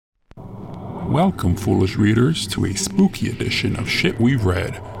Welcome, foolish readers, to a spooky edition of Shit We've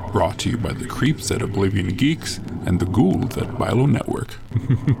Read, brought to you by the creeps at Oblivion Geeks and the ghouls at Bilo Network.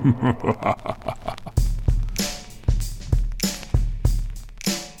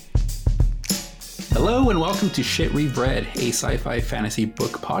 Hello and welcome to Shit We've Read, a sci-fi fantasy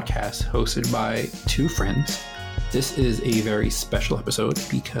book podcast hosted by two friends. This is a very special episode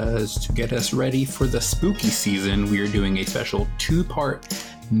because to get us ready for the spooky season, we are doing a special two-part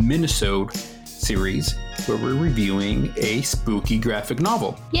Minnesota series where we're reviewing a spooky graphic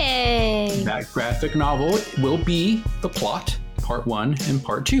novel. Yay! That graphic novel will be The Plot, Part 1 and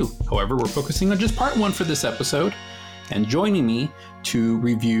Part 2. However, we're focusing on just Part 1 for this episode. And joining me to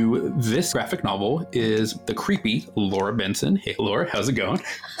review this graphic novel is the creepy Laura Benson. Hey, Laura, how's it going?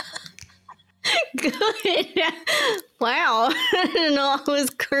 Good. Wow. I didn't know I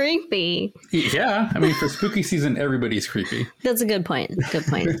was creepy. Yeah, I mean, for spooky season, everybody's creepy. That's a good point. Good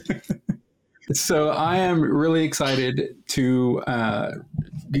point. So I am really excited to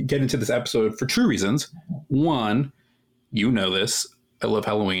get into this episode for two reasons. One, you know this. I love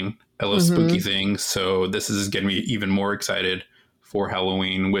Halloween. I love spooky things. So this is getting me even more excited for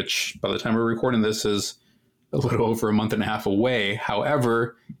Halloween, which by the time we're recording this is a little over a month and a half away.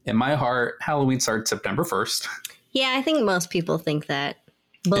 However, in my heart, Halloween starts September 1st. Yeah, I think most people think that.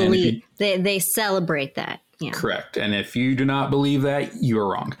 Believe they celebrate that. Yeah. Correct. And if you do not believe that, you're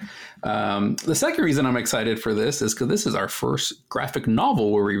wrong. The second reason I'm excited for this is because this is our first graphic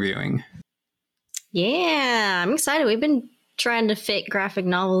novel we're reviewing. Yeah, I'm excited. We've been trying to fit graphic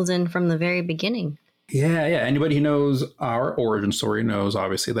novels in from the very beginning. Yeah. Anybody who knows our origin story knows,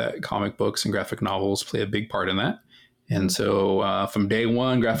 obviously, that comic books and graphic novels play a big part in that. And so from day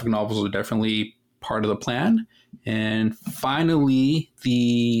one, graphic novels are definitely part of the plan. And finally,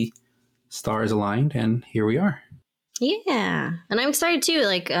 the stars aligned, and here we are. Yeah. And I'm excited, too.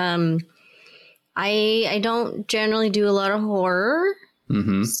 Like, I don't generally do a lot of horror,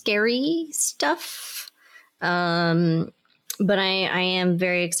 scary stuff. But I am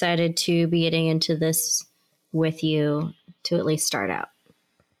very excited to be getting into this with you to at least start out.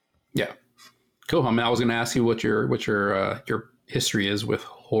 Yeah. Cool. I mean, I was going to ask you what your history is with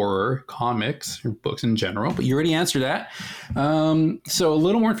horror comics or books in general, but you already answered that. So a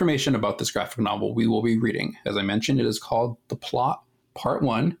little more information about this graphic novel we will be reading. As I mentioned, it is called The Plot, Part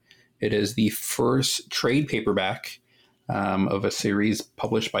 1. It is the first trade paperback of a series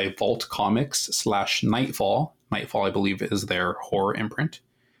published by Vault Comics / Nightfall. Nightfall, I believe, is their horror imprint.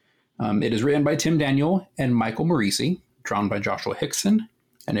 It is written by Tim Daniel and Michael Morisi, drawn by Joshua Hickson,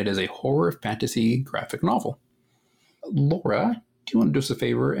 and it is a horror fantasy graphic novel. Laura, do you want to do us a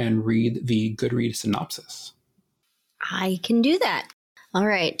favor and read the Goodreads synopsis? I can do that. All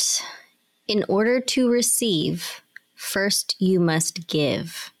right. In order to receive, first you must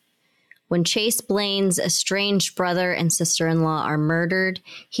give. When Chase Blaine's estranged brother and sister-in-law are murdered,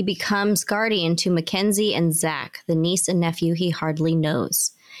 he becomes guardian to Mackenzie and Zach, the niece and nephew he hardly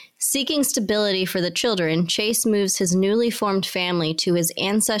knows. Seeking stability for the children, Chase moves his newly formed family to his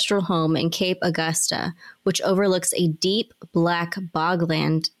ancestral home in Cape Augusta, which overlooks a deep, black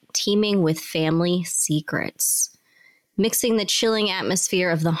bogland teeming with family secrets. Mixing the chilling atmosphere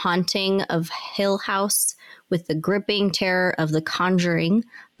of The Haunting of Hill House with the gripping terror of The Conjuring,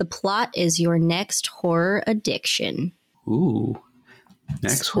 The Plot is your next horror addiction. Ooh,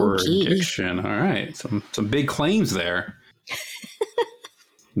 next Spooky. Horror addiction. All right, some big claims there.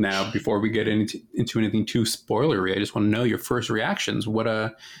 Now, before we get into anything too spoilery, I just want to know your first reactions.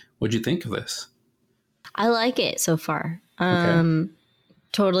 What'd you think of this? I like it so far. Okay.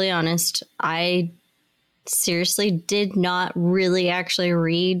 Totally honest. I seriously did not really actually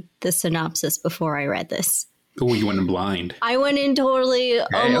read the synopsis before I read this. Oh, you went in blind. I went in totally,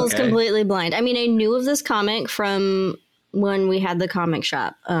 almost completely blind. I mean, I knew of this comic from when we had the comic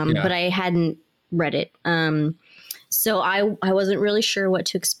shop, but I hadn't read it. So I wasn't really sure what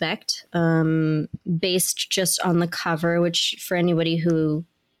to expect, based just on the cover, which for anybody who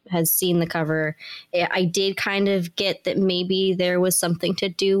has seen the cover, I did kind of get that maybe there was something to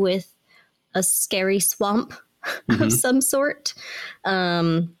do with a scary swamp of some sort.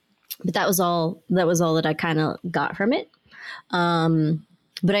 But that was all that I kind of got from it.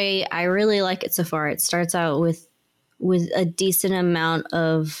 But I really like it so far. It starts out with a decent amount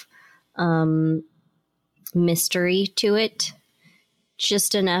of mystery to it,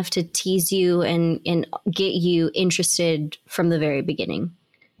 just enough to tease you and get you interested from the very beginning.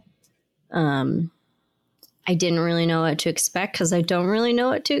 I didn't really know what to expect because I don't really know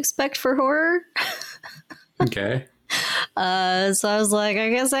what to expect for horror. Okay. So I was like, I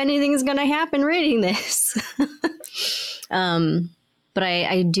guess anything's going to happen reading this. but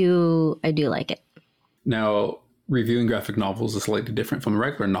I do like it. Now, reviewing graphic novels is slightly different from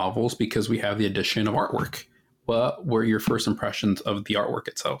regular novels because we have the addition of artwork. What were your first impressions of the artwork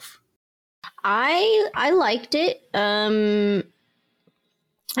itself? I liked it. I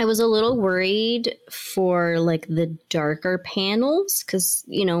was a little worried for like the darker panels because,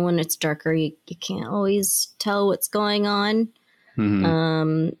 you know, when it's darker, you can't always tell what's going on.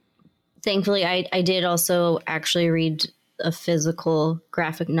 Mm-hmm. Thankfully, I did also actually read a physical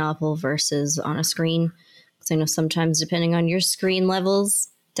graphic novel versus on a screen. Because I know sometimes, depending on your screen levels,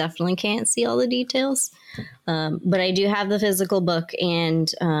 definitely can't see all the details. But I do have the physical book,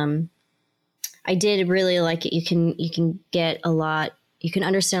 and I did really like it. You can get a lot. You can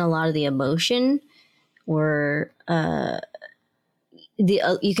understand a lot of the emotion, or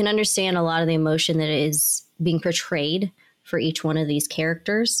you can understand a lot of the emotion that is being portrayed for each one of these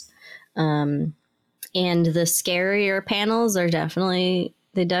characters. And the scarier panels are definitely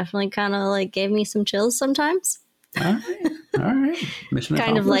kind of like gave me some chills sometimes. All right. Mission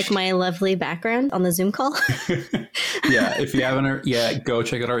kind of like accomplished. my lovely background on the Zoom call. Yeah, if you haven't yet, go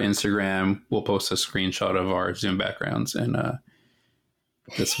check out our Instagram. We'll post a screenshot of our Zoom backgrounds, and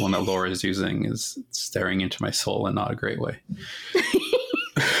this one that Laura is using is staring into my soul in not a great way.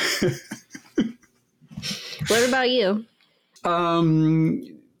 What about you?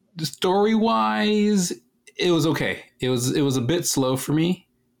 Story-wise, it was okay. It was a bit slow for me.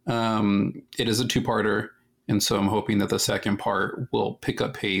 It is a two-parter, and so I'm hoping that the second part will pick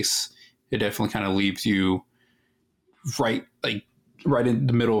up pace. It definitely kind of leaves you right in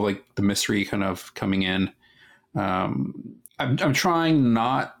the middle of like the mystery kind of coming in. I'm trying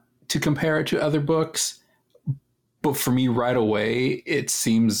not to compare it to other books, but for me right away, it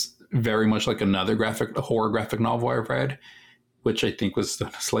seems very much like another horror graphic novel I've read, which I think was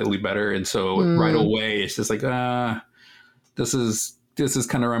slightly better. And so right away, it's just like, this is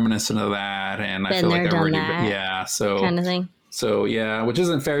kind of reminiscent of that. And I feel like I've already, so kind of thing. So yeah, which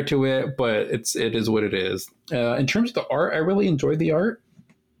isn't fair to it, but it is what it is. In terms of the art, I really enjoyed the art.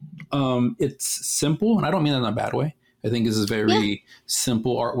 It's simple, and I don't mean that in a bad way. I think this is very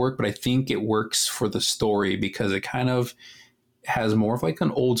simple artwork, but I think it works for the story because it kind of has more of like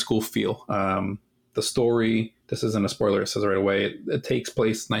an old school feel. The story, this isn't a spoiler, it says right away, it takes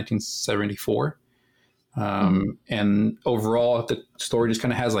place 1974. And overall, the story just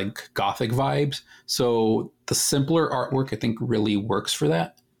kind of has like gothic vibes. So the simpler artwork, I think, really works for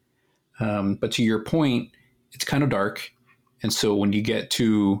that. But to your point, it's kind of dark. And so when you get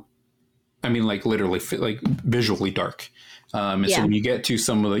to, I mean, like literally, like visually dark. So when you get to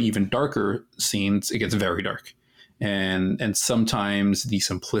some of the even darker scenes, it gets very dark. And sometimes the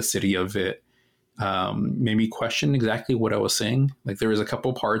simplicity of it made me question exactly what I was saying. Like there was a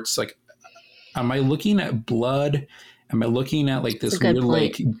couple parts, like, am I looking at blood? Am I looking at like this weird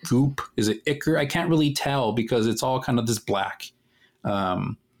like goop? Is it ichor? I can't really tell because it's all kind of this black.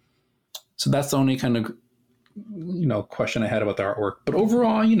 So that's the only kind of, question I had about the artwork. But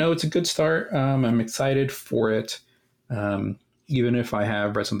overall, it's a good start. I'm excited for it. Even if I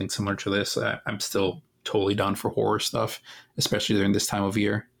have read something similar to this, I'm still totally down for horror stuff, especially during this time of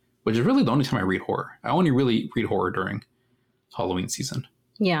year, which is really the only time I read horror. I only really read horror during Halloween season.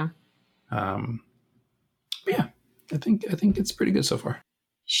 Yeah. Yeah, I think it's pretty good so far.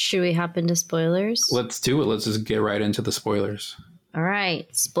 Should we hop into spoilers? Let's do it. Let's just get right into the spoilers. All right.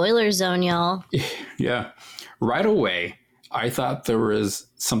 Spoiler zone, y'all. Yeah. Right away, I thought there was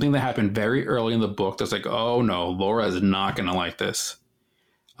something that happened very early in the book that's like, oh no, Laura is not going to like this.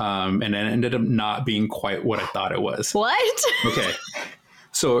 And it ended up not being quite what I thought it was. What? Okay.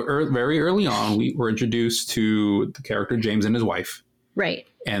 So very early on, we were introduced to the character James and his wife. Right.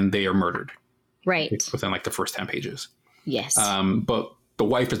 And they are murdered. Right. Within like the first 10 pages. Yes. But the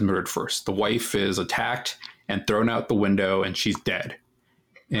wife is murdered first. The wife is attacked and thrown out the window, and she's dead.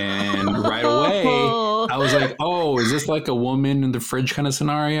 And right away, I was like, oh, is this like a woman in the fridge kind of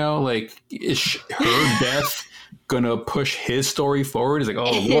scenario? Like, is her death going to push his story forward? He's like,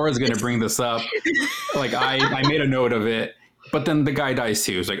 oh, Laura's going to bring this up. Like, I made a note of it. But then the guy dies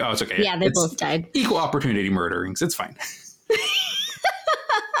too. It's like, oh, it's okay. Yeah, they both died. Equal opportunity murderings. It's fine.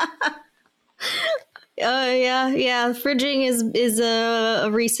 Yeah. Fridging is a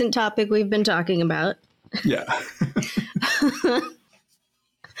recent topic we've been talking about. Yeah.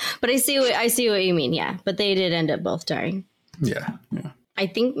 But I see what you mean. Yeah, but they did end up both dying. Yeah. I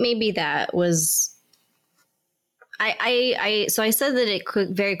think maybe that was. So I said that it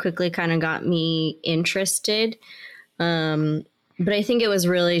very quickly kind of got me interested, but I think it was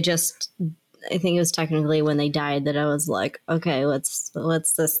really just. I think it was technically when they died that I was like, okay, what's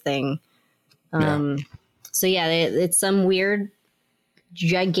this thing? So yeah, it's some weird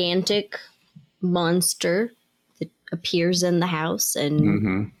gigantic monster that appears in the house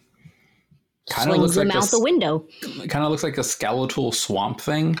and slings them out the window. Kind of looks like a skeletal swamp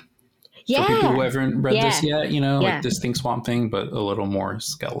thing. Yeah. For people who haven't read this yet, like this thing swamp thing, but a little more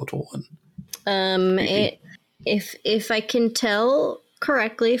skeletal. And if I can tell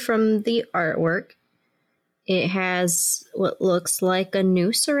correctly from the artwork, it has what looks like a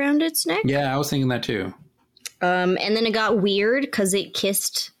noose around its neck. Yeah, I was thinking that too. And then it got weird because it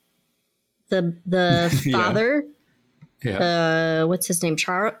kissed the father. Yeah. What's his name?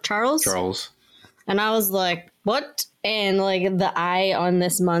 Charles? Charles. And I was like, what? And like the eye on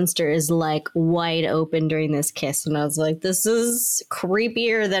this monster is like wide open during this kiss. And I was like, this is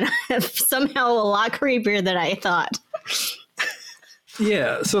creepier than somehow a lot creepier than I thought.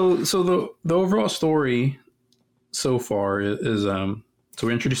 Yeah. So the overall story so far is so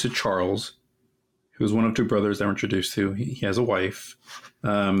we're introduced to Charles, who's one of two brothers that we're introduced to. He has a wife.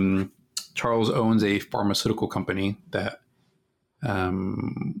 Charles owns a pharmaceutical company that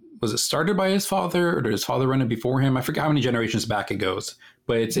was it started by his father, or did his father run it before him? I forget how many generations back it goes,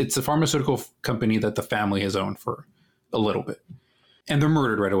 but it's a pharmaceutical company that the family has owned for a little bit. And they're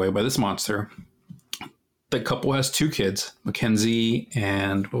murdered right away by this monster. The couple has two kids, Mackenzie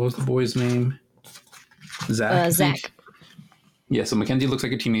and what was the boy's name? Zach. Zach. Yeah, so Mackenzie looks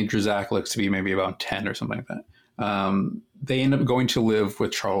like a teenager. Zach looks to be maybe about 10 or something like that. They end up going to live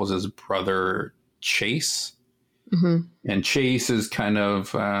with Charles's brother, Chase. Mm-hmm. And Chase is kind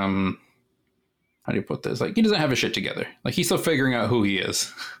of, how do you put this? Like, he doesn't have his shit together. Like, he's still figuring out who he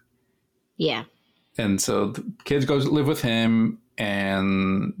is. Yeah. And so the kids go live with him,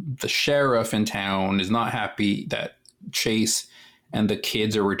 and the sheriff in town is not happy that Chase and the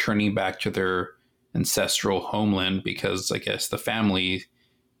kids are returning back to their ancestral homeland because I guess the family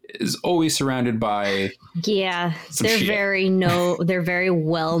is always surrounded by they're shit. They're very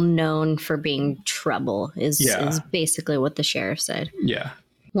well known for being trouble is basically what the sheriff said.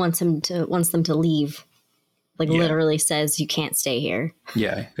 Wants them to leave, literally says you can't stay here.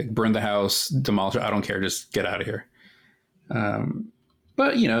 Burn the house, demolish it, I don't care, just get out of here.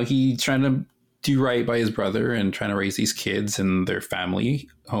 But he's trying to do right by his brother and trying to raise these kids in their family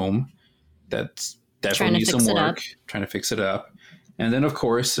home that's definitely needs some work, trying to fix it up. And then, of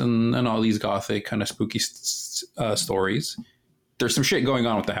course, in all these gothic kind of spooky stories, there's some shit going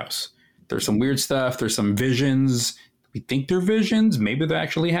on with the house. There's some weird stuff. There's some visions. We think they're visions. Maybe they're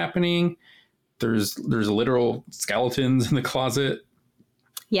actually happening. There's literal skeletons in the closet.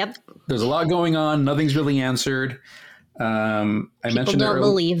 Yep. There's a lot going on. Nothing's really answered. People don't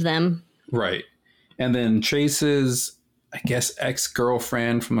believe them. Right. And then Chase's, I guess,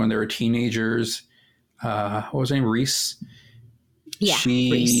 ex-girlfriend from when they were teenagers. What was her name? Reese. Yeah,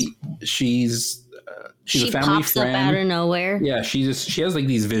 she's a family pops friend. Up out of nowhere. Yeah, she has like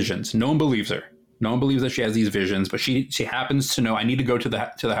these visions. No one believes her. No one believes that she has these visions, but she happens to know I need to go to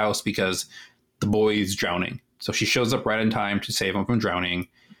the house because the boy is drowning. So she shows up right in time to save him from drowning.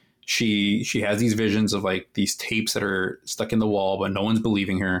 She has these visions of like these tapes that are stuck in the wall, but no one's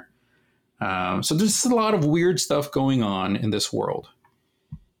believing her. So there's a lot of weird stuff going on in this world.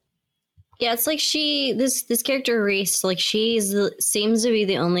 Yeah, it's like this character Reese, like seems to be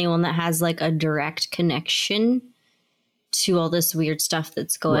the only one that has like a direct connection to all this weird stuff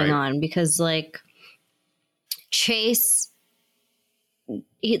that's going on, because like Chase, I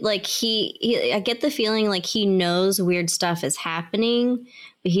get the feeling like he knows weird stuff is happening,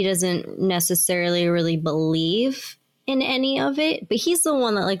 but he doesn't necessarily really believe in any of it. But he's the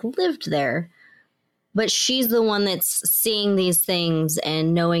one that like lived there. But she's the one that's seeing these things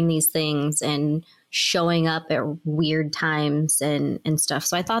and knowing these things and showing up at weird times and stuff.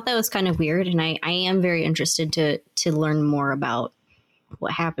 So I thought that was kind of weird. And I am very interested to learn more about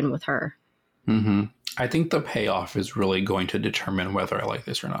what happened with her. Mm-hmm. I think the payoff is really going to determine whether I like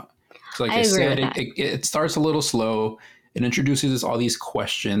this or not. So like I said, it starts a little slow. It introduces all these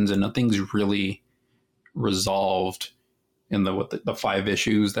questions and nothing's really resolved in the 5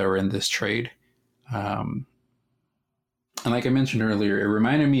 issues that were in this trade. And like I mentioned earlier, it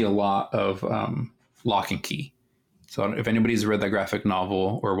reminded me a lot of Lock and Key. So if anybody's read that graphic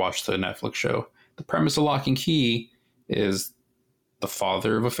novel or watched the Netflix show, the premise of Lock and Key is the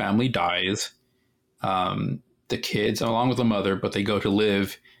father of a family dies, the kids along with the mother, but they go to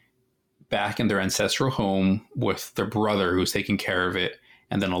live back in their ancestral home with their brother who's taking care of it.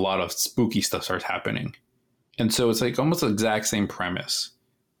 And then a lot of spooky stuff starts happening. And so it's like almost the exact same premise.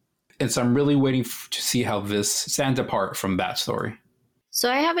 And so I'm really waiting to see how this stands apart from that story.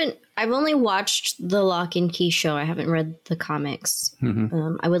 So I've only watched the Lock and Key show. I haven't read the comics.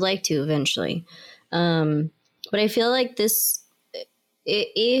 Mm-hmm. I would like to eventually. But I feel like this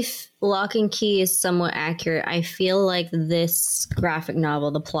If Lock and Key is somewhat accurate, I feel like this graphic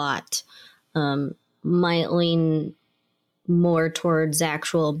novel, the plot, might lean more towards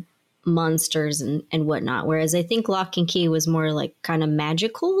actual monsters and whatnot. Whereas I think Lock and Key was more like kind of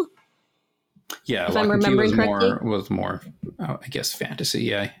magical. Yeah, if Lock I'm and Key remembering correctly. was more, I guess, fantasy.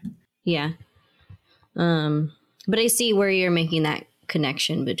 Yeah. Yeah. But I see where you're making that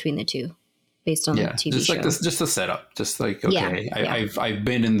connection between the two based on the TV just show. like this, just the setup. Just like, okay, Yeah. I've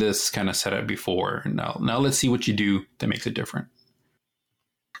been in this kind of setup before. Now let's see what you do that makes it different.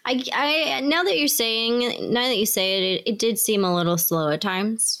 I now that you say it, it did seem a little slow at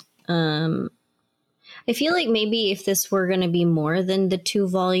times. I feel like maybe if this were going to be more than the 2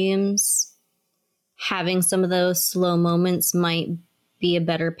 volumes, having some of those slow moments might be a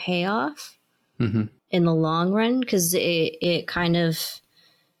better payoff in the long run, because it kind of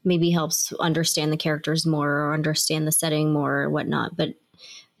maybe helps understand the characters more or understand the setting more or whatnot. But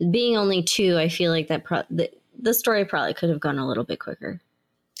being only 2, I feel like that the story probably could have gone a little bit quicker.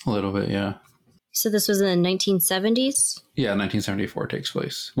 A little bit, yeah. So this was in the 1970s? Yeah, 1974 takes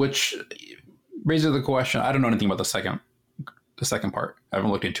place, which raises the question. I don't know anything about the second part. I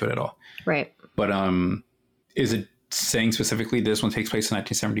haven't looked into it at all. Right. But is it saying specifically this one takes place in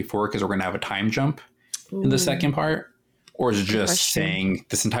 1974 because we're going to have a time jump in the second part? Or is it just saying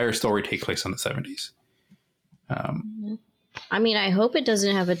this entire story takes place in the 70s? I mean, I hope it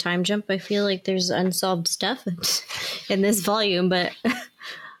doesn't have a time jump. I feel like there's unsolved stuff in this volume, but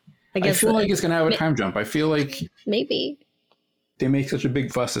I feel like it's going to have a time jump. I feel like maybe they make such a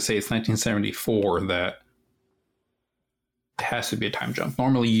big fuss to say it's 1974 that it has to be a time jump.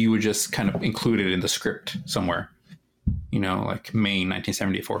 Normally, you would just kind of include it in the script somewhere. Like May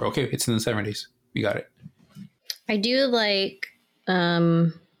 1974. Okay, it's in the 70s. We got it. I do like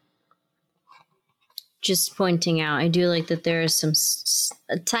just pointing out, I do like that there is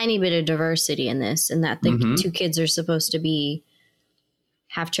a tiny bit of diversity in this, and that the 2 kids are supposed to be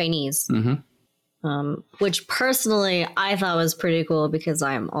half Chinese, which personally I thought was pretty cool because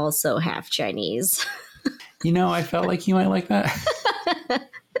I am also half Chinese. I felt like you might like that.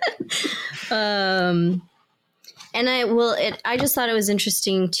 And I just thought it was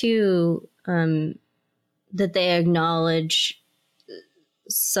interesting too, that they acknowledge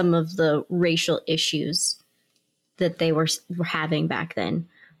some of the racial issues that they were having back then.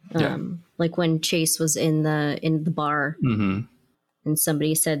 Like when Chase was in the bar and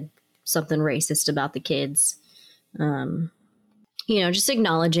somebody said something racist about the kids, just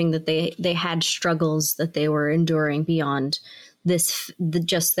acknowledging that they had struggles that they were enduring beyond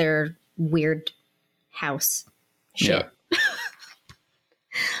just their weird house shit.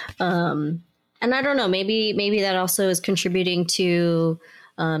 And I don't know, maybe that also is contributing to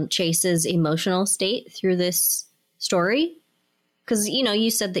Chase's emotional state through this story. Because, you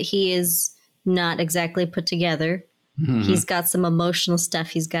said that he is not exactly put together. He's got some emotional stuff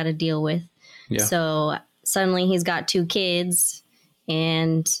he's got to deal with. Yeah. So suddenly he's got 2 kids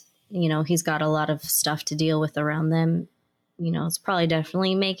and, he's got a lot of stuff to deal with around them. It's probably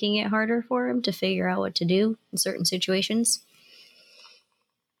definitely making it harder for him to figure out what to do in certain situations.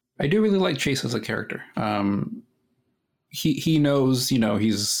 I do really like Chase as a character. He knows,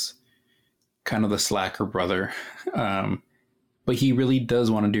 he's kind of the slacker brother, but he really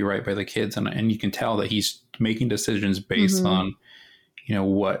does want to do right by the kids, and you can tell that he's making decisions based on,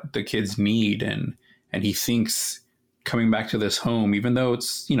 what the kids need, and he thinks coming back to this home, even though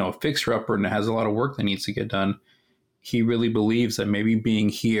it's a fixer upper and it has a lot of work that needs to get done, he really believes that maybe being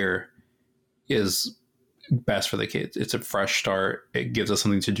here is best for the kids. It's a fresh start. It gives us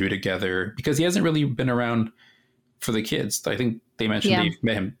something to do together, because he hasn't really been around for the kids. I think they mentioned they've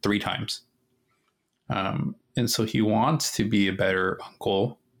met him 3 times. And so he wants to be a better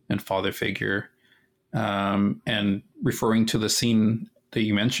uncle and father figure. And referring to the scene that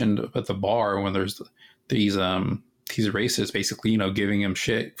you mentioned at the bar when there's these racists basically, giving him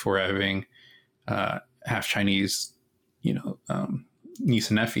shit for having half Chinese, niece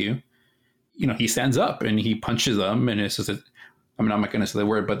and nephew. He stands up and he punches them, and it says that, I'm not going to say the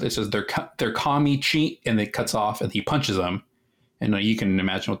word, but it says they're commie cheat, and it cuts off and he punches them. And you can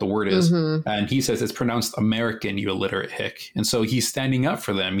imagine what the word is. And he says it's pronounced American, you illiterate hick. And so he's standing up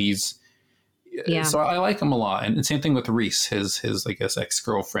for them. So I like him a lot. And same thing with Reese, his I guess,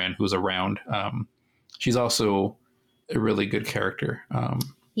 ex-girlfriend who's around. She's also a really good character.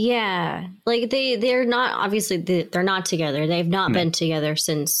 Yeah. Like they're not, obviously they're not together. They've not been together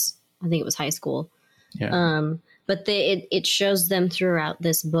since, I think it was high school. Yeah. But it shows them throughout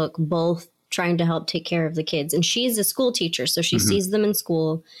this book, both trying to help take care of the kids. And she's a school teacher, so she sees them in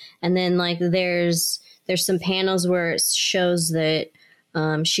school. And then like there's some panels where it shows that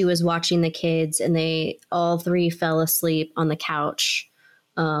She was watching the kids, and they all three fell asleep on the couch,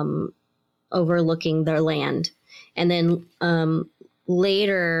 overlooking their land. And then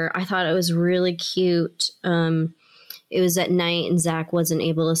later, I thought it was really cute. It was at night, and Zach wasn't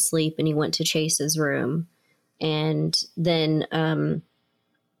able to sleep, and he went to Chase's room. And then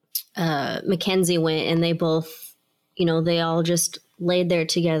Mackenzie went, and they both, they all just laid there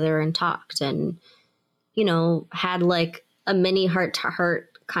together and talked, and had like a mini heart to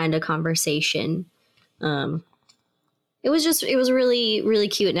heart kind of conversation. It was really, really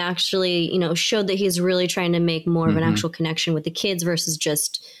cute, and actually, showed that he's really trying to make more of an actual connection with the kids versus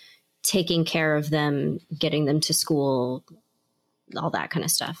just taking care of them, getting them to school, all that kind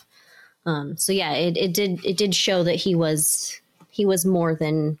of stuff. So yeah, it did show that he was more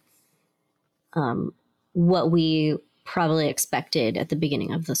than what we probably expected at the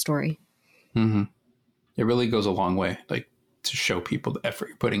beginning of the story. Mm-hmm. It really goes a long way, like to show people the effort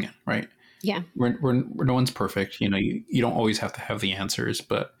you're putting in, right? Yeah. We're no one's perfect. You don't always have to have the answers,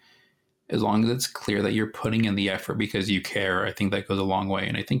 but as long as it's clear that you're putting in the effort because you care, I think that goes a long way.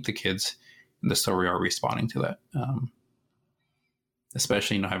 And I think the kids in the story are responding to that,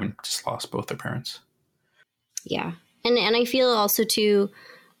 especially having just lost both their parents. Yeah. And I feel also too,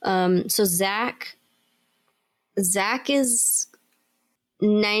 so Zach is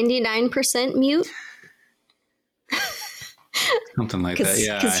 99% mute. Something like that,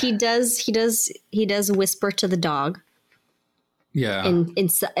 yeah. Because he does whisper to the dog. Yeah.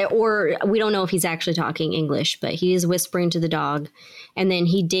 Or we don't know if he's actually talking English, but he is whispering to the dog. And then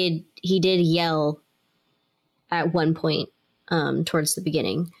he did yell at one point towards the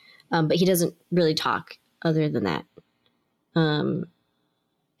beginning, but he doesn't really talk other than that.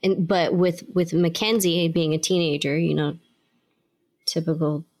 But with Mackenzie being a teenager,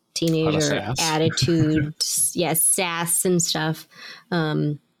 typical teenager attitude, sass and stuff.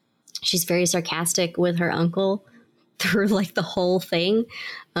 She's very sarcastic with her uncle through like the whole thing.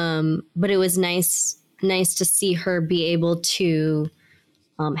 But it was nice to see her be able to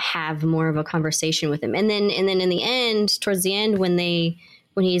have more of a conversation with him. And then in the end, towards the end, when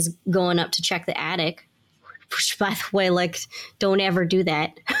he's going up to check the attic, which by the way, like, don't ever do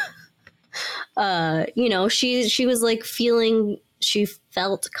that. She was like she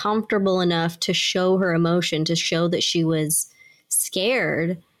felt comfortable enough to show her emotion, to show that she was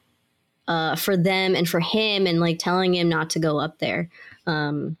scared for them and for him, and like telling him not to go up there.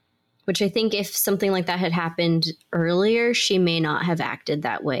 Which I think if something like that had happened earlier, she may not have acted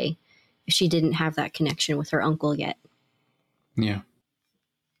that way if she didn't have that connection with her uncle yet. Yeah.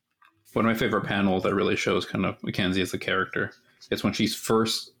 One of my favorite panels that really shows kind of Mackenzie as a character is when she's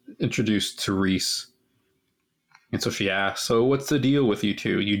first introduced to Reese. And so she asks, "So what's the deal with you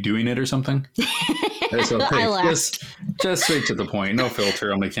two? You doing it or something?" So, I laughed. Just straight to the point. No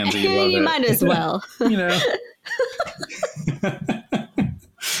filter on Mackenzie. You might as well.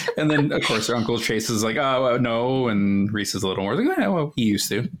 And then, of course, her uncle Chase is like, "Oh, no." And Reese is a little more like, "Oh, well, he used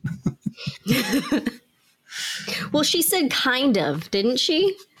to." Well, she said kind of, didn't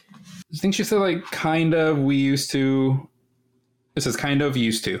she? I think she said like, kind of, we used to. It says kind of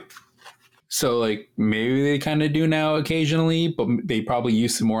used to. So like maybe they kind of do now occasionally, but they probably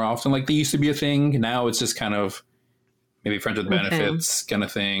used to more often. Like they used to be a thing. Now it's just kind of maybe friends with benefits kind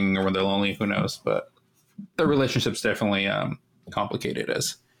of thing, or when they're lonely, who knows. But the relationship's definitely complicated,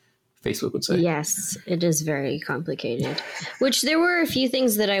 as Facebook would say. Yes, it is very complicated. Which there were a few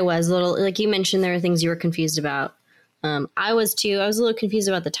things that I was a little, like you mentioned, there were things you were confused about. I was too. I was a little confused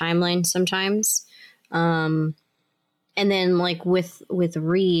about the timeline sometimes. And then like with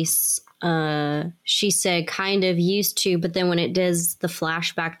Reese, she said kind of used to, but then when it does the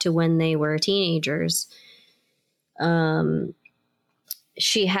flashback to when they were teenagers,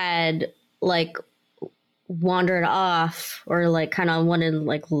 she had like wandered off, or like kind of wanted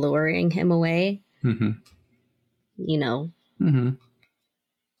like luring him away. Mm-hmm. Mm-hmm.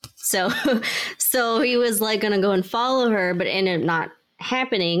 So he was like going to go and follow her, but it ended up not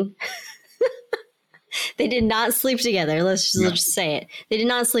happening. They did not sleep together. Let's just say it. They did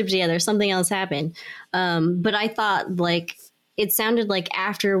not sleep together. Something else happened. But I thought like it sounded like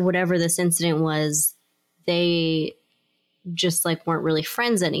after whatever this incident was, they just like weren't really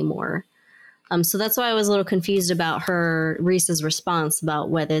friends anymore. So that's why I was a little confused about Reese's response about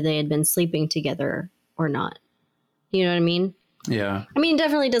whether they had been sleeping together or not. You know what I mean? Yeah. I mean, it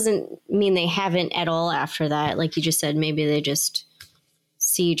definitely doesn't mean they haven't at all after that. Like you just said, maybe they just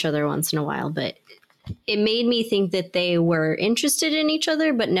see each other once in a while, but it made me think that they were interested in each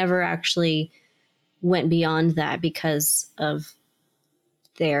other, but never actually went beyond that because of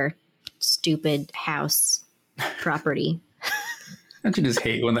their stupid house property. Don't you just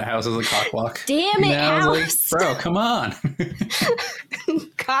hate when the house is a cock block? Damn it, house! Like, bro, come on.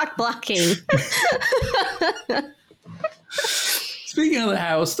 Cock blocking. Speaking of the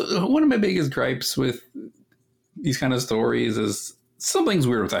house, one of my biggest gripes with these kind of stories is something's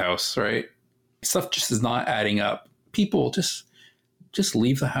weird with the house, right? Stuff just is not adding up. People just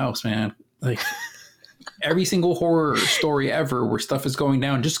leave the house, man. Like every single horror story ever where stuff is going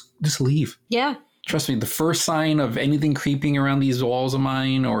down, just leave. Yeah. Trust me, the first sign of anything creeping around these walls of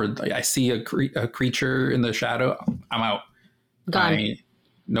mine, or I see a creature in the shadow, I'm out. Gone.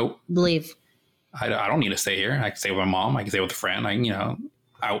 Nope. Leave. I don't need to stay here. I can stay with my mom. I can stay with a friend.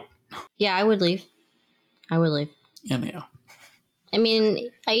 Out. Yeah, I would leave. Yeah. I mean,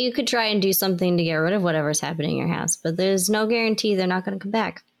 you could try and do something to get rid of whatever's happening in your house, but there's no guarantee they're not going to come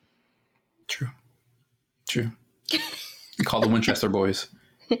back. True. Call the Winchester boys.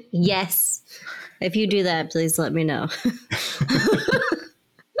 Yes. If you do that, please let me know.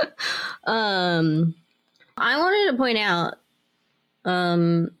 I wanted to point out,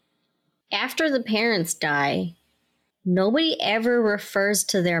 after the parents die, nobody ever refers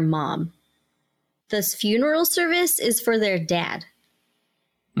to their mom. This funeral service is for their dad.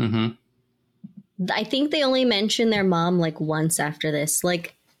 Mm-hmm. I think they only mention their mom like once after this.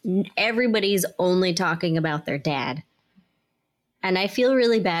 Like everybody's only talking about their dad. And I feel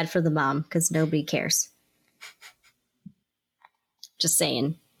really bad for the mom because nobody cares. Just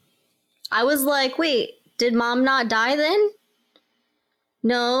saying. I was like, wait, did mom not die then?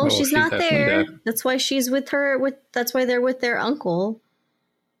 No, she's not there. Dead. That's why she's with her. That's why they're with their uncle.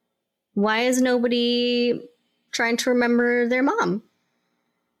 Why is nobody trying to remember their mom?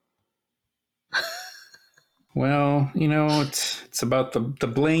 Well, it's about the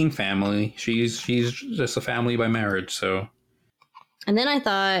Blaine family. She's just a family by marriage, so. And then I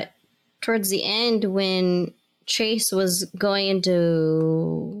thought towards the end when Chase was going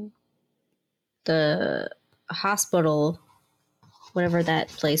into the hospital, whatever that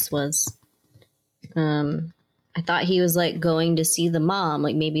place was, I thought he was like going to see the mom.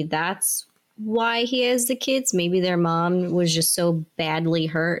 Like maybe that's why he has the kids. Maybe their mom was just so badly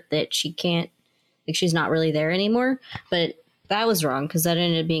hurt that she's not really there anymore. But that was wrong because that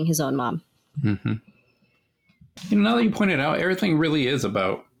ended up being his own mom. Mm-hmm. Now that you pointed out, everything really is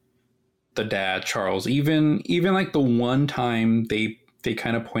about the dad, Charles. Even like the one time they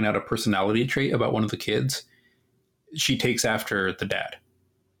kind of point out a personality trait about one of the kids, she takes after the dad.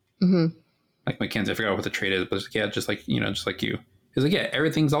 Mm-hmm. Like Mackenzie, I forgot what the trait is, but yeah, just like you. It's like, yeah,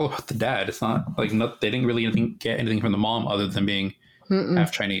 everything's all about the dad. It's not like they didn't really get anything from the mom other than being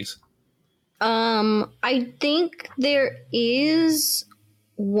half Chinese. I think there is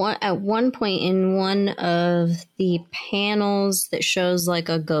at one point in one of the panels that shows like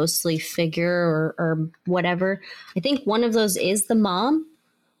a ghostly figure or whatever. I think one of those is the mom.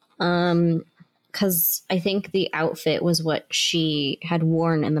 Because I think the outfit was what she had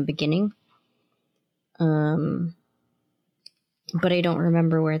worn in the beginning. But I don't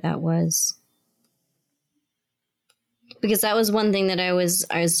remember where that was. Because that was one thing that I was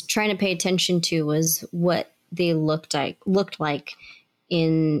trying to pay attention to was what they looked like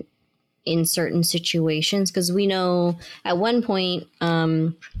in certain situations. Because we know at one point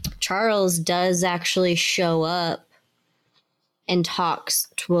Charles does actually show up and talks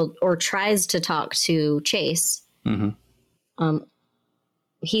to, or tries to talk to Chase. Mm-hmm.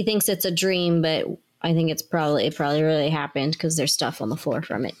 He thinks it's a dream, but I think it probably really happened because there's stuff on the floor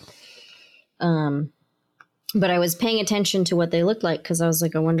from it. But I was paying attention to what they looked like because I was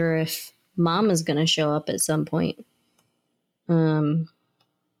like, I wonder if mom is going to show up at some point.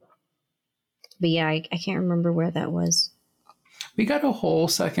 But yeah, I can't remember where that was. We got a whole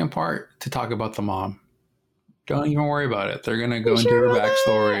second part to talk about the mom. Don't even worry about it. They're gonna go into her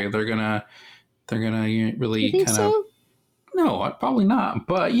backstory. They're gonna really kind of. So? No, probably not.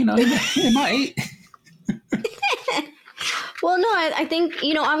 But it might. Well, no, I think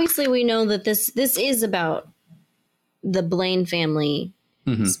obviously we know that this is about the Blaine family,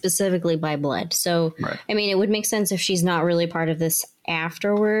 mm-hmm. specifically by blood. So right. I mean, it would make sense if she's not really part of this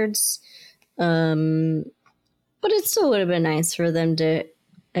afterwards. But it still would have been nice for them to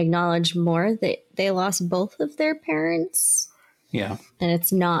acknowledge more that they lost both of their parents. Yeah. And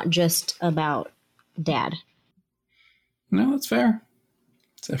it's not just about dad. No, that's fair.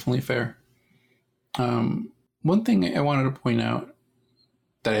 It's definitely fair. One thing I wanted to point out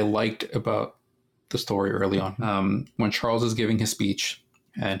that I liked about the story early on, when Charles is giving his speech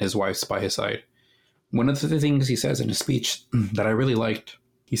and his wife's by his side, one of the things he says in his speech that I really liked,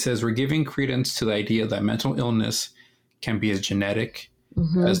 he says, we're giving credence to the idea that mental illness can be as genetic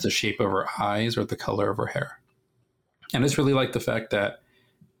mm-hmm. as the shape of our eyes or the color of our hair. And it's really like the fact that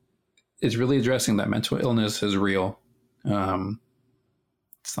it's really addressing that mental illness is real.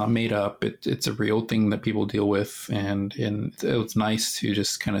 It's not made up. It's a real thing that people deal with. And it's nice to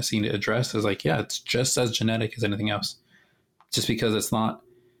just kind of see it addressed as like, yeah, it's just as genetic as anything else. Just because it's not,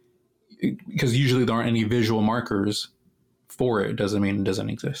 because usually there aren't any visual markers for it doesn't mean it doesn't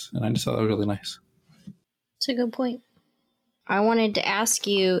exist. And I just thought that was really nice. That's a good point. I wanted to ask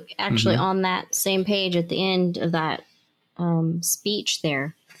you, actually, on that same page at the end of that speech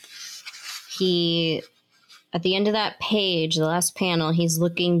there, at the end of that page, the last panel, he's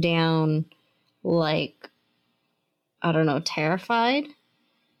looking down like, I don't know, terrified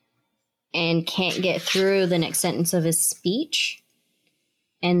and can't get through the next sentence of his speech.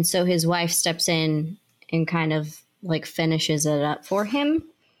 And so his wife steps in and kind of like finishes it up for him.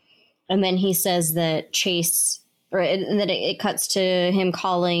 And then he says that it cuts to him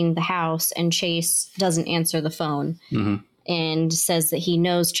calling the house and Chase doesn't answer the phone and says that he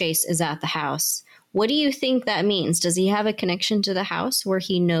knows Chase is at the house. What do you think that means? Does he have a connection to the house where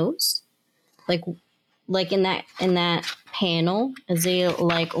he knows? Like in that panel, is he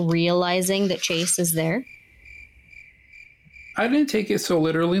like realizing that Chase is there? I didn't take it so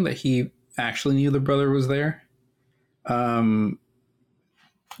literally that he actually knew the brother was there.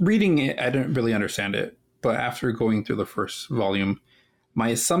 Reading it, I didn't really understand it. But after going through the first volume, my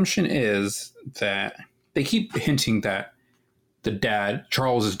assumption is that they keep hinting that the dad,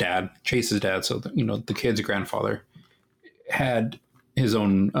 Charles's dad, Chase's dad, so the kid's grandfather, had his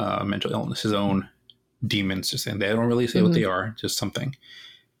own mental illness, his own demons. Just saying, they don't really say what they are, just something.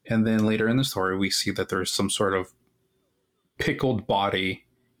 And then later in the story, we see that there's some sort of pickled body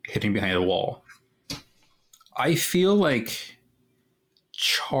hidden behind a wall. I feel like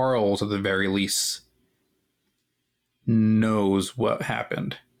Charles, at the very least, knows what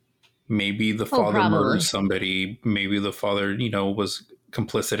happened. Maybe the father murdered somebody. Maybe the father, was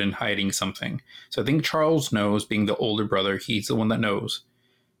complicit in hiding something. So I think Charles knows, being the older brother, he's the one that knows.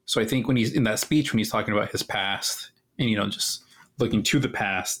 So I think when he's in that speech, when he's talking about his past and, just looking to the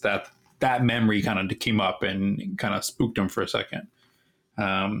past, that memory kind of came up and kind of spooked him for a second.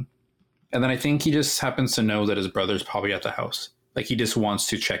 And then I think he just happens to know that his brother's probably at the house. Like, he just wants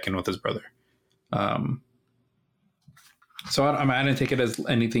to check in with his brother. So I didn't take it as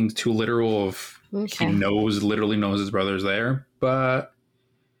anything too literal of he literally knows his brother's there. But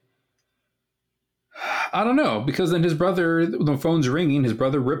I don't know, because then his brother, the phone's ringing, his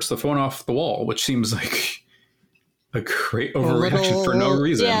brother rips the phone off the wall, which seems like a great overreaction for no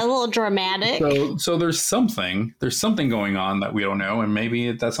reason. Yeah, a little dramatic. So there's something going on that we don't know, and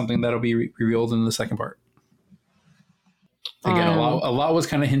maybe that's something that'll be revealed in the second part. Again, a lot was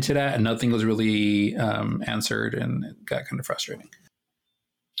kind of hinted at, and nothing was really answered, and it got kind of frustrating.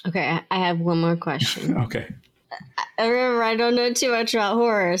 Okay, I have one more question. Okay. I remember I don't know too much about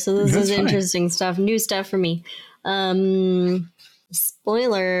horror, so this is interesting stuff, new stuff for me.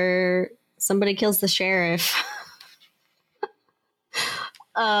 Spoiler, somebody kills the sheriff.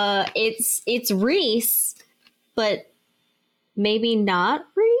 It's Reese, but maybe not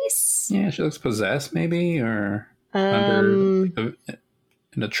Reese. Yeah, she looks possessed, maybe, or in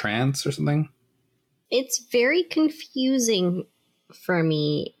a trance or something. It's very confusing for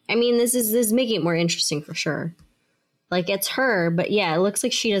me. I mean, this is making it more interesting for sure. Like, it's her, but yeah, it looks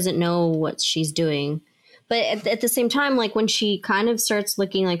like she doesn't know what she's doing. But at the same time, like, when she kind of starts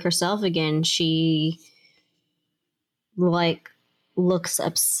looking like herself again, she like looks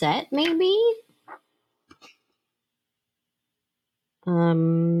upset, maybe.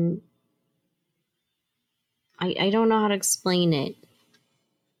 I don't know how to explain it.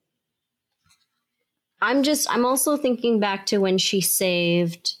 I'm also thinking back to when she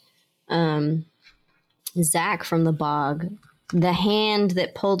saved Zach from the bog. The hand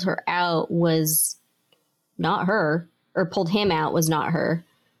that pulled her out was not her, or pulled him out was not her.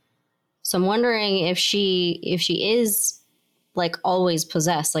 So I'm wondering if she is like always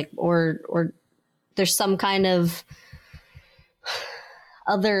possessed, like or there's some kind of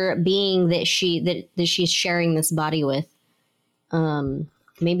other being that she's sharing this body with.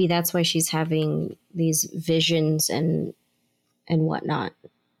 Maybe that's why she's having these visions and whatnot.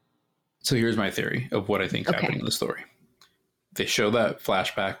 So here's my theory of what I think happened in the story. They show that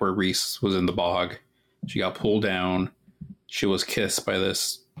flashback where Reese was in the bog. She got pulled down. She was kissed by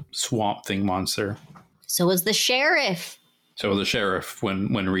this swamp thing monster. So was the sheriff.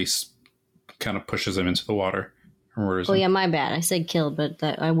 When Reese kind of pushes him into the water. Yeah, my bad. I said killed,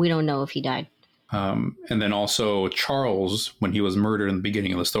 but we don't know if he died. And then also Charles, when he was murdered in the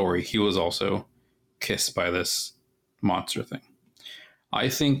beginning of the story, he was also kissed by this monster thing. I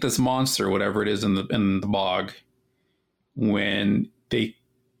think this monster, whatever it is in the bog, when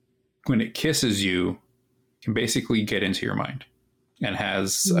it kisses you, can basically get into your mind and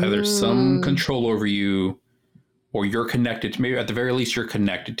has either some control over you, or you're connected to, maybe at the very least you're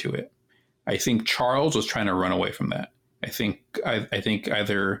connected to it. I think Charles was trying to run away from that. I think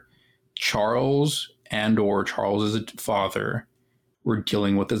either Charles and or Charles's father were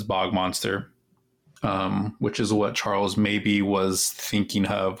dealing with this bog monster, which is what Charles maybe was thinking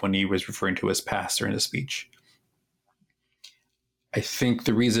of when he was referring to his pastor in his speech. I think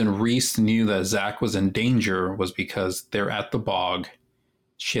the reason Reese knew that Zach was in danger was because they're at the bog.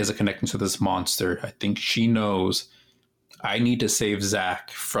 She has a connection to this monster. I think she knows, I need to save Zach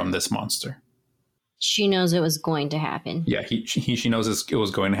from this monster. She knows it was going to happen. Yeah, she knows it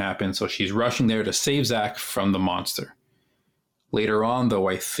was going to happen. So she's rushing there to save Zach from the monster. Later on, though,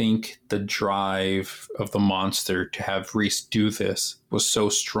 I think the drive of the monster to have Reese do this was so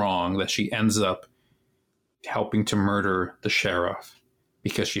strong that she ends up helping to murder the sheriff,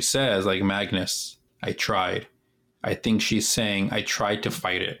 because she says, like, Magnus, I tried. I think she's saying, I tried to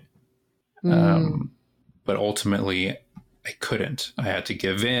fight it. But ultimately I couldn't. I had to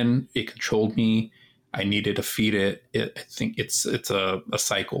give in. It controlled me. I needed to feed it. I think it's a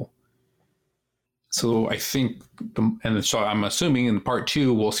cycle. So I think, and so I'm assuming in part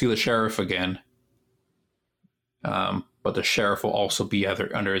 2, we'll see the sheriff again. But the sheriff will also be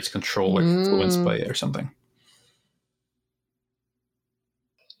either under its control or influenced by it or something.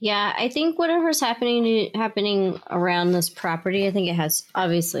 Yeah, I think whatever's happening around this property, I think it has,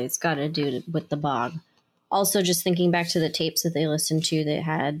 obviously it's got to do with the bog. Also, just thinking back to the tapes that they listened to that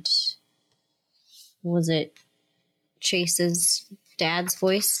had, was it Chase's dad's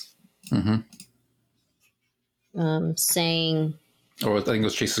voice? Mm-hmm. Saying... Or I think it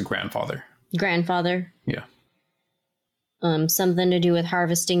was Chase's grandfather. Grandfather? Yeah. Something to do with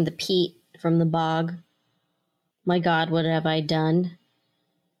harvesting the peat from the bog. My God, what have I done?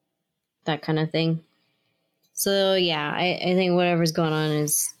 That kind of thing. So yeah, I think whatever's going on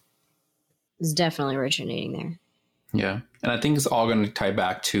is definitely originating there. Yeah. And I think it's all going to tie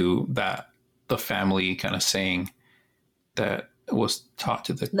back to that, the family kind of saying that was taught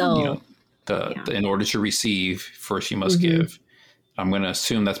to the in order to receive, first you must give. I'm going to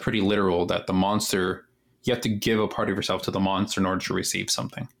assume that's pretty literal, that the monster, you have to give a part of yourself to the monster in order to receive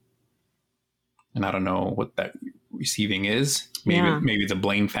something. And I don't know what that receiving is. Maybe the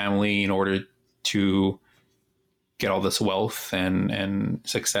Blaine family, in order to get all this wealth and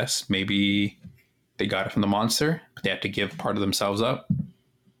success, maybe they got it from the monster, but they have to give part of themselves up.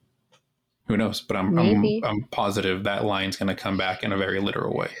 Who knows? But I'm positive that line's going to come back in a very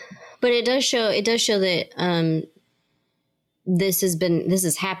literal way. But it does show that this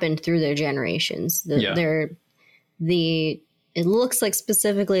has happened through their generations. It looks like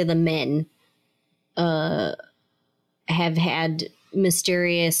specifically the men have had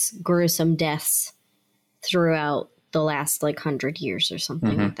mysterious, gruesome deaths throughout the last 100 years or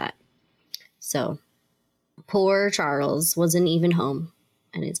something like that. So poor Charles wasn't even home,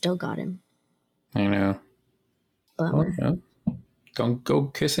 and it still got him. I know. Bummer. Well, yeah. Don't go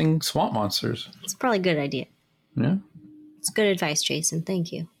kissing swamp monsters. It's probably a good idea. Yeah. It's good advice, Jason.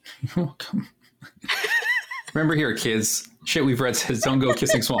 Thank you. You're welcome. Remember here, kids. Shit we've read says don't go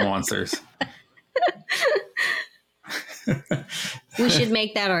kissing swamp monsters. We should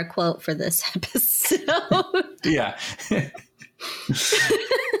make that our quote for this episode. Yeah.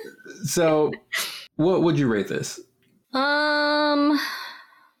 So, what would you rate this? I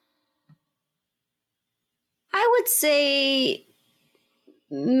would say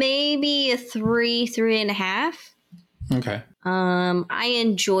maybe a 3.5. Okay. I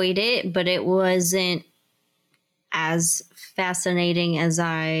enjoyed it, but it wasn't as fascinating as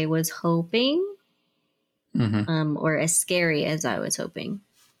I was hoping. Or as scary as I was hoping.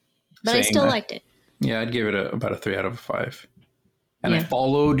 But I still liked it. Yeah, I'd give it about a 3 out of 5. And I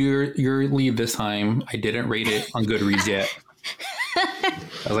followed your lead this time. I didn't rate it on Goodreads yet. I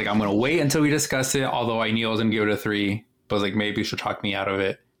was like, I'm going to wait until we discuss it, although I knew I was going to give it a 3. But I was like, maybe you should talk me out of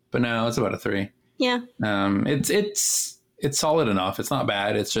it. But no, it's about a 3. Yeah. It's solid enough. It's not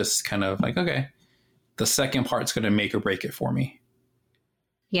bad. It's just kind of like, okay, the second part's going to make or break it for me.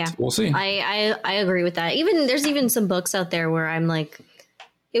 Yeah, so we'll see. I agree with that. There's even some books out there where I'm like,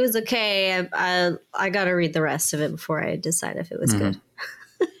 it was okay. I got to read the rest of it before I decide if it was good.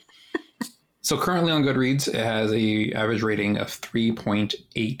 So currently on Goodreads, it has a average rating of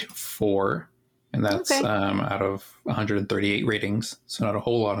 3.84, and that's out of 138 ratings. So not a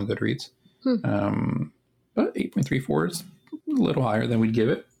whole lot on Goodreads. But 8.34 is a little higher than we'd give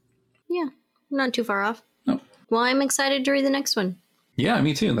it. Yeah, not too far off. No. Well, I'm excited to read the next one. Yeah,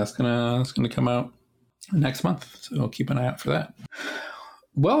 me too. That's gonna come out next month. So keep an eye out for that.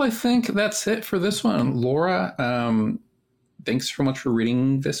 Well, I think that's it for this one. Laura, thanks so much for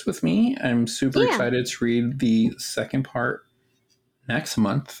reading this with me. I'm super excited to read the second part next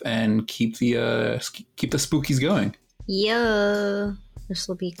month and keep the spookies going. Yeah, this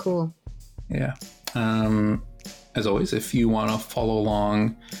will be cool. Yeah. As always, if you want to follow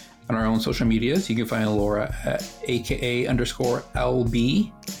along on our own social medias, you can find Laura at aka_LB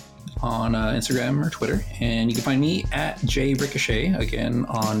on Instagram or Twitter. And you can find me at JRicochet, again,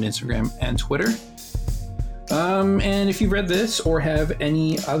 on Instagram and Twitter. And if you've read this or have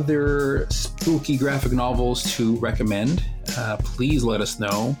any other spooky graphic novels to recommend, please let us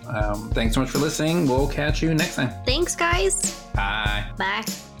know. Thanks so much for listening. We'll catch you next time. Thanks, guys. Bye. Bye.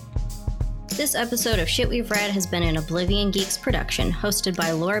 This episode of Shit We've Read has been an Oblivion Geeks production, hosted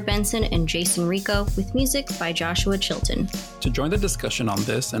by Laura Benson and Jason Rico, with music by Joshua Chilton. To join the discussion on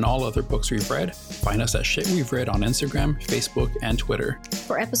this and all other books we've read, find us at Shit We've Read on Instagram, Facebook, and Twitter.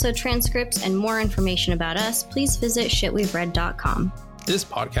 For episode transcripts and more information about us, please visit shitwe'veread.com. This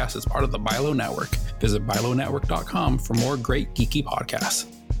podcast is part of the Bilo Network. Visit bilonetwork.com for more great geeky podcasts.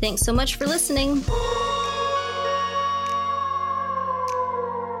 Thanks so much for listening.